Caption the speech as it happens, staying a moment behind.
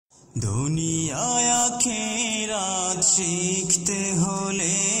দুনিয়ায় আখিরাত শিখতে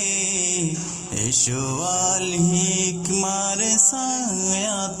হলে এসো আল হিকমার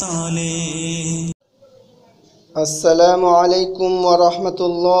ছায়াতলে। আসসালামু আলাইকুম ওয়া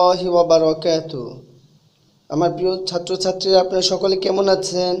রাহমাতুল্লাহি ওয়া বারাকাতুহু। আমার প্রিয় ছাত্রছাত্রীরা, আপনারা সকলে কেমন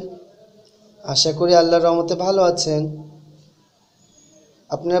আছেন? আশা করি আল্লাহর রহমতে ভালো আছেন।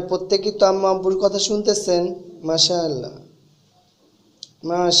 আপনারা প্রত্যেকেই তো আম্মা আব্বুর কথা শুনতেছেন। মাশাআল্লাহ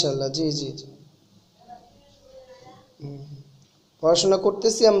মাশাআল্লাহ, জি জি জি। পড়াশোনা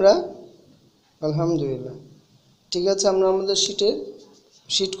করতেছি আমরা, আলহামদুলিল্লাহ। ঠিক আছে, আমরা আমাদের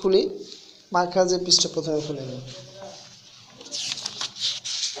শিট খুলি। মাখরাজের পৃষ্ঠা প্রথমে খুলে নিই।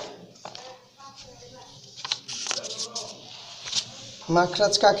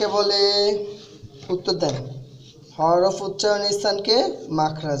 মাখরাজ কাকে বলে? উত্তর দেন। হরফ উচ্চারণ স্থানকে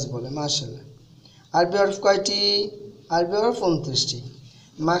মাখরাজ বলে। মাশাআল্লাহ। আরবি হরফ কয়টি? আরবি হরফ 29টি।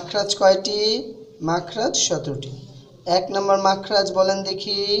 মাখরাজ কয়টি? মাখরাজ 17টি। 1 নম্বর মাখরাজ বলেন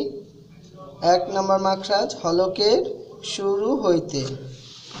দেখি। 1 নম্বর মাখরাজ হলকের শুরু হইতে।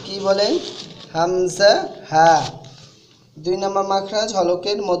 কি বলেন? হামজা হা। 2 নম্বর মাখরাজ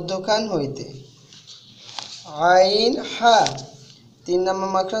হলকের মধ্যখান হইতে। আইন হা। 3 নম্বর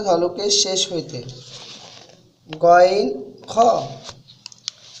মাখরাজ হলকের শেষ হইতে। গইন খ।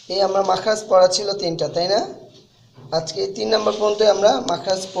 এই আমরা মাখরাজ পড়া ছিল 3টা, তাই না? আজকে এই 3 নম্বর পর্যন্ত আমরা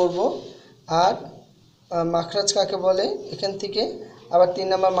মাখরাজ পড়ব। আর মাখরাজ কাকে বলে এখান থেকে আবার 3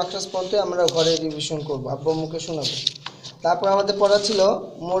 নম্বর মাখরাজ পর্যন্ত আমরা ঘরে রিভিশন করব, আব্বু মুখে শোনাবো। তারপর আমাদের পড়া ছিল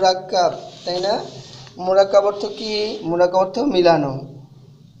মুরাক্কাব, তাই না? মুরাক্কাব অর্থ কি? মুরাক্কাব অর্থ মিলানো।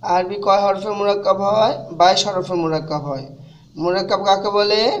 আরবি কয় হরফে মুরাক্কাব হয়? 22 হরফে মুরাক্কাব হয়। মুরাক্কাব কাকে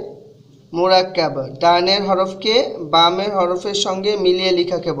বলে? মুরাক্কাব ডানের হরফকে বামের হরফের সঙ্গে মিলিয়ে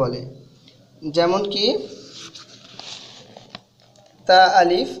লেখাকে বলে। যেমন কি তা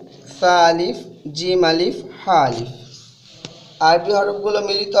আলিফ, সা আলিফ, জিম আলিফ, হা আলিফ। আরবি হরফগুলো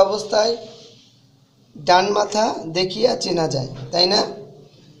মিলিত অবস্থায় ডান মাথা দেখিয়া চেনা যায়, তাই না?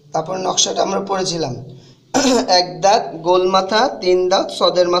 তারপর নকশাটা আমরা পড়েছিলাম। 1 দাঁত গোল মাথা, 3 দাঁত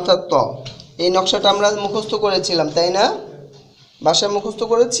সদের মাথা ত। এই নকশাটা আমরা মুখস্থ করেছিলাম, তাই না? বাসায় মুখস্থ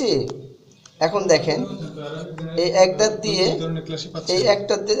করেছি। এখন দেখেন, এই 1 দাঁত দিয়ে, এই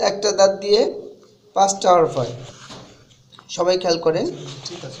একটা দাঁত দিয়ে 5টা হরফ হয়। সবাই খেয়াল করেন।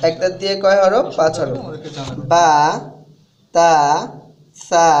 1 দাঁত দিয়ে কয় হরফ? 5 হরফ। বা, তা,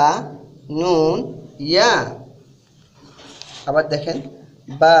 সা, নুন, ইয়া। আবার দেখেন,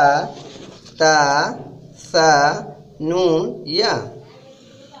 বা, তা, সা, নুন, ইয়া।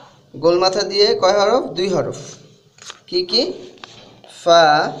 গোল মাথা দিয়ে কয় হরফ? 2 হরফ। কি কি? ফা,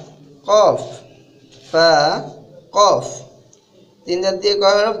 কফ, ফা, কফ। 3 দাঁত দিয়ে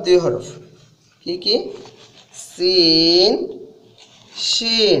কয় হরফ? 2 হরফ। কি কি? সিন,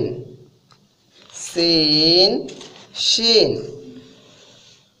 শিন, সিন, শিন।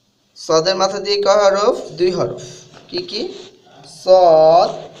 সদের মাথা দিয়ে কয় হরফ? 2 হরফ। কি কি? সদ,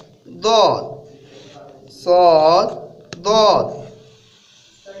 দদ, সদ, দদ।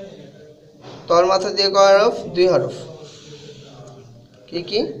 তর মাথা দিয়ে কয় হরফ? 2 হরফ। কি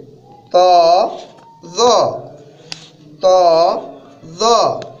কি? ত, জ, ত, জ,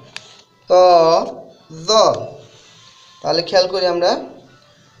 ত, জ। তাহলে খেয়াল করি আমরা।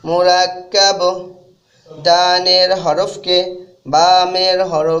 মুরাক্কাব ডানের হরফকে বামের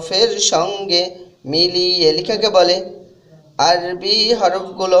হরফের সঙ্গে মিলিয়ে লেখাকে বলে। আরবি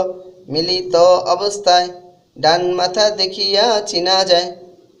হরফগুলো মিলিত অবস্থায় ডান মাথা দেখিয়া চেনা যায়।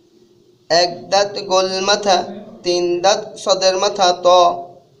 1 দাঁত গোল মাথা, 3 দাঁত সদের মাথা ত।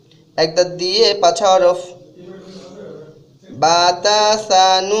 1 দাঁত দিয়ে 5 হরফ। বা, তা, সা,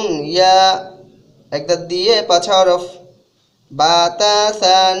 নুন, ইয়া। 1 দাঁত দিয়ে 5 হরফ। বা, তা,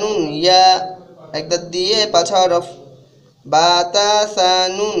 সা, নুন, ইয়া। 1 দাঁত দিয়ে 5 হরফ। বা, তা, সা,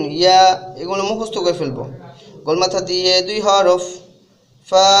 নুন, ইয়া। এগুলো মুখস্থ করে ফেলবো। গোল মাথা দিয়ে 2 হরফ।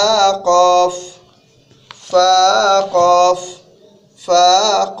 ফা, কফ, ফা, কফ, ফা,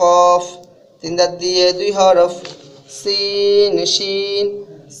 কফ। 3 দাঁত দিয়ে 2 হরফ। সিন, শিন,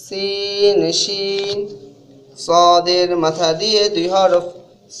 সিন, শিন। সদের মাথা দিয়ে 2 হরফ।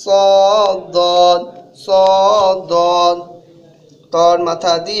 সদ, দদ, সদ, দদ। তর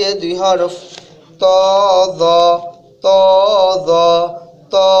মাথা দিয়ে 2 হরফ। ত, জ, ত, জ,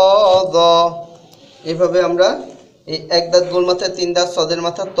 ত, জ। এভাবে আমরা এই 1 দাঁত গোল মাথা, 3 দাঁত সদের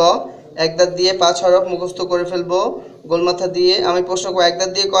মাথা ত, 1 দাঁত দিয়ে 5 হরফ মুখস্থ করে ফেলবো। গোল মাথা দিয়ে আমি প্রশ্ন করব, 1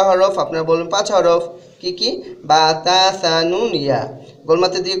 দাঁত দিয়ে কয় হরফ? আপনারা বলবেন 5 হরফ। কি কি? বা, তা, সা, নুন, ইয়া। গোল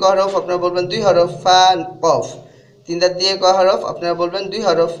মাথা দিয়ে কয় হরফ? আপনারা বলবেন 2 হরফ। ফা, কফ। 3 দাঁত দিয়ে কয় হরফ? আপনারা বলবেন 2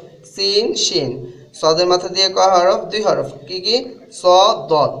 হরফ। সিন, শিন। সদের মাথা দিয়ে কয় হরফ? 2 হরফ। কি কি? স,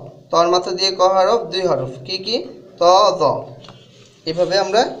 দদ। তর মাথা দিয়ে ক হরফ, 2 হরফ। কি কি? ত, দ। এভাবে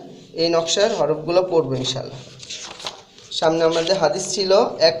আমরা এই নকশার হরফগুলো পড়বো ইনশাআল্লাহ। সামনে আমাদের হাদিস ছিল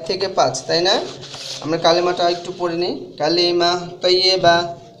 1 থেকে 5, তাই না? আমরা কালেমাটা একটু পড়ে নিই। কালিমা তাইয়্যিবা,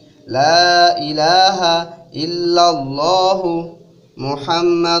 লা ইলাহা ইল্লাল্লাহু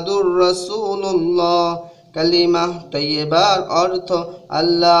মুহাম্মাদুর রাসূলুল্লাহ। কালিমা তাইয়্যিবার অর্থ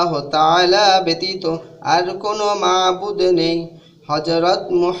আল্লাহ তাআলা ব্যতীত আর কোনো মাবুদ নেই। হযরত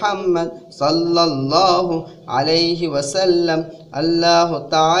মুহাম্মদ সাল্লাল্লাহু আলাইহি ওয়াসাল্লাম আল্লাহ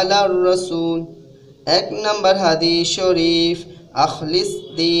তাআলার রাসূল। 1 নম্বর হাদিস শরীফ, আখলিস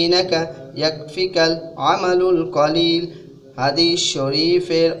দীনাকা ইয়াকফিকাল আমালুল কলিল। হাদিস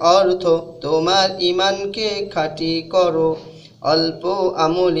শরীফের অর্থ তোমার ঈমানকে খাঁটি করো, অল্প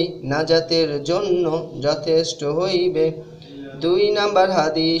আমলি নাজাতের জন্য যথেষ্ট হইবে। 2 নম্বর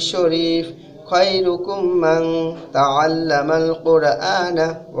হাদিস শরীফ, খায়রুকুম মান তাআল্লামাল কুরআনা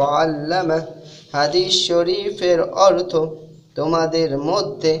ওয়া আল্লামা। হাদিস শরীফের অর্থ তোমাদের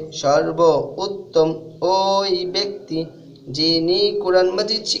মধ্যে সর্ব উত্তম ওই ব্যক্তি যিনি কোরআন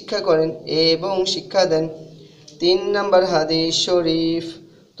মাজিদ শিক্ষা করেন এবং শিক্ষা দেন। 3 নম্বর হাদিস শরীফ,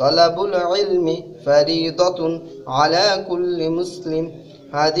 তলাবুল ইলমি ফারিদাতুন আলা কুল্লি মুসলিম।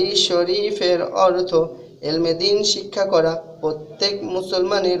 হাদিস শরীফের অর্থ ইলমে দ্বীন শিক্ষা করা প্রত্যেক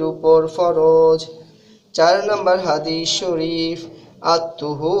মুসলমানের উপর ফরজ। 4 নম্বর হাদিস শরীফ,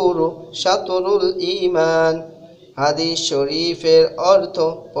 আত-তুহুরু শাতরুল ঈমান। হাদিস শরীফের অর্থ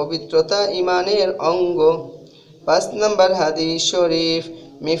পবিত্রতা ঈমানের অঙ্গ। 5 নম্বর হাদিস শরীফ,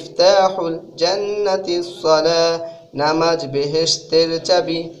 মিফতাহুল জান্নাতিস সালাহ। নামাজ বেহেশতের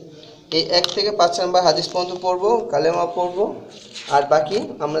চাবি। এই 1 থেকে 5 নম্বর হাদিস পর্যন্ত পড়বো, কালেমা পড়বো, আর বাকি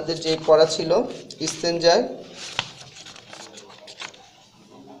আমাদের যে পড়া ছিল ইস্তেনজায়।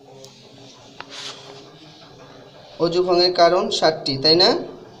 অজু ভঙ্গের কারণ 7টি, তাই না?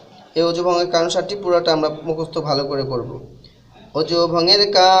 এই অজু ভঙ্গের কারণ 7টি পুরোটা আমরা মুখস্থ ভালো করে করব। অজু ভঙ্গের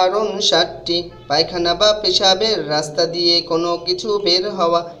কারণ 7টি: পায়খানা বা পেশাবের রাস্তা দিয়ে কোনো কিছু বের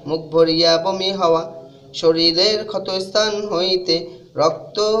হওয়া, মুখ ভরিয়া বমি হওয়া, শরীরের ক্ষতস্থান হইতে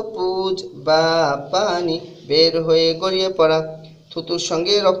রক্ত, পুজ বা পানি বের হয়ে গড়িয়ে পড়া, থুতুর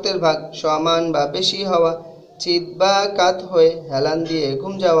সঙ্গে রক্তের ভাগ সমান বা বেশি হওয়া, চিত বা কাত হয়ে হেলান দিয়ে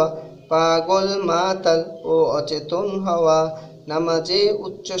ঘুম যাওয়া, পাগল, মাতাল ও অচেতন হওয়া, নামাজে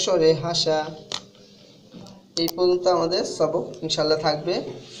উচ্চস্বরে হাসা। এই পর্যন্ত আমাদের সবক ইনশাল্লাহ থাকবে।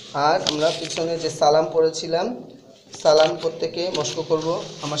 আর আমরা পিছনে যে সালাম পড়েছিলাম, সালাম প্রত্যেকে মস্ক করব।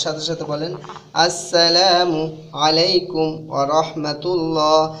 আমার সাথে সাথে বলেন, আসসালামু আলাইকুম ওয়া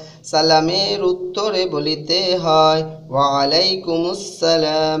রাহমাতুল্লাহ। সালামের উত্তরে বলিতে হয় ওয়া আলাইকুমুস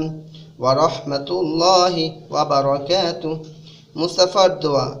সালাম ওয়া রাহমাতুল্লাহি ওয়া বারাকাতুহু। মুস্তাফার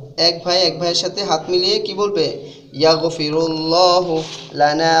দোয়া, এক ভাই এক ভাইয়ের সাথে হাত মিলিয়ে কি বলবে? ইয়াগফিরুল্লাহু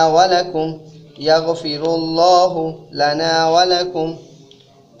লানা ওয়া লাকুম, ইয়াগফিরুল্লাহু লানা ওয়া লাকুম।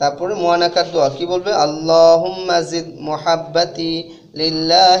 তারপরে মুআনাকার দোয়া কি বলবে? আল্লাহুম্মা জিদ মুহাব্বাতি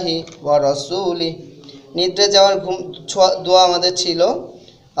লিল্লাহি ওয়া রাসূলি। নিদ্রা যাওয়ার দোয়া আমাদের ছিল,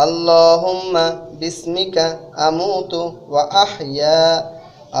 আল্লাহুম্মা বিসমিকা আমুতু ওয়া আহইয়া,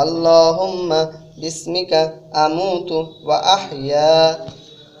 আল্লাহুম্মা বিসমিকা আমুতু ওয়া আহইয়া,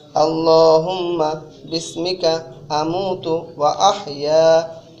 আল্লাহুম্মা বিসমিকা আমুতু ওয়া আহইয়া।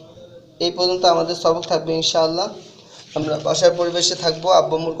 এই পর্যন্ত আমাদের সবক থাকবে ইনশাআল্লাহ। আমরা বাসার পরিবেশে থাকবো,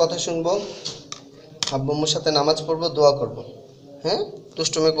 আব্বুম্মুর কথা শুনবো, আব্বুম্মুর সাথে নামাজ পড়বো, দোয়া করব। হ্যাঁ,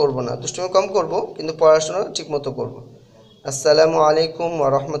 দুষ্টুমি করব না, দুষ্টুমি কম করব, কিন্তু পড়াশোনা ঠিকমতো করব। আসসালামু আলাইকুম ওয়া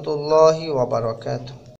রাহমাতুল্লাহি ওয়া বারাকাতুহু।